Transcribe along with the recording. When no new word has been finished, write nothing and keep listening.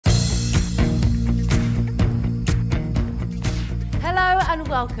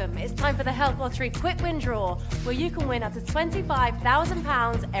welcome. It's time for the Health Lottery Quick Win Draw, where you can win up to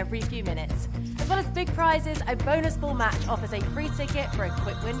 £25,000 every few minutes. As well as big prizes, a bonus ball match offers a free ticket for a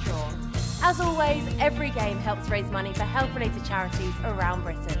quick win draw. As always, every game helps raise money for health-related charities around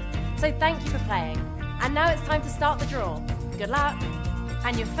Britain. So thank you for playing. And now it's time to start the draw. Good luck.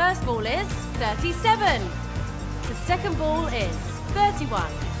 And your first ball is 37. The second ball is 31.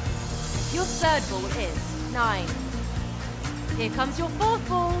 Your third ball is 9. Here comes your fourth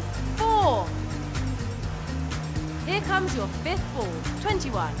ball, 4. Here comes your fifth ball,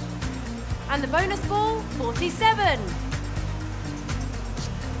 21. And the bonus ball, 47.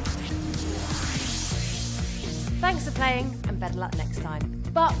 Thanks for playing and better luck next time.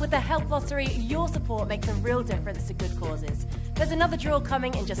 But with the Health Lottery, your support makes a real difference to good causes. There's another draw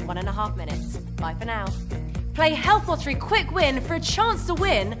coming in just 1.5 minutes. Bye for now. Play Health Lottery Quick Win for a chance to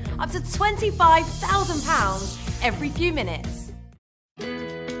win up to £25,000 every few minutes.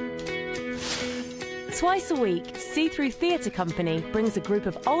 Twice a week, See Through Theatre Company brings a group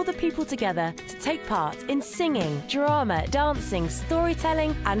of older people together to take part in singing, drama, dancing,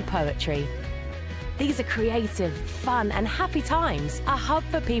 storytelling and poetry. These are creative, fun and happy times, a hub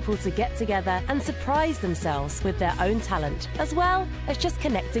for people to get together and surprise themselves with their own talent, as well as just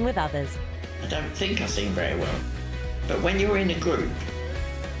connecting with others. I don't think I sing very well, but when you're in a group,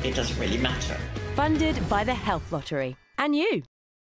 it doesn't really matter. Funded by the Health Lottery. And you.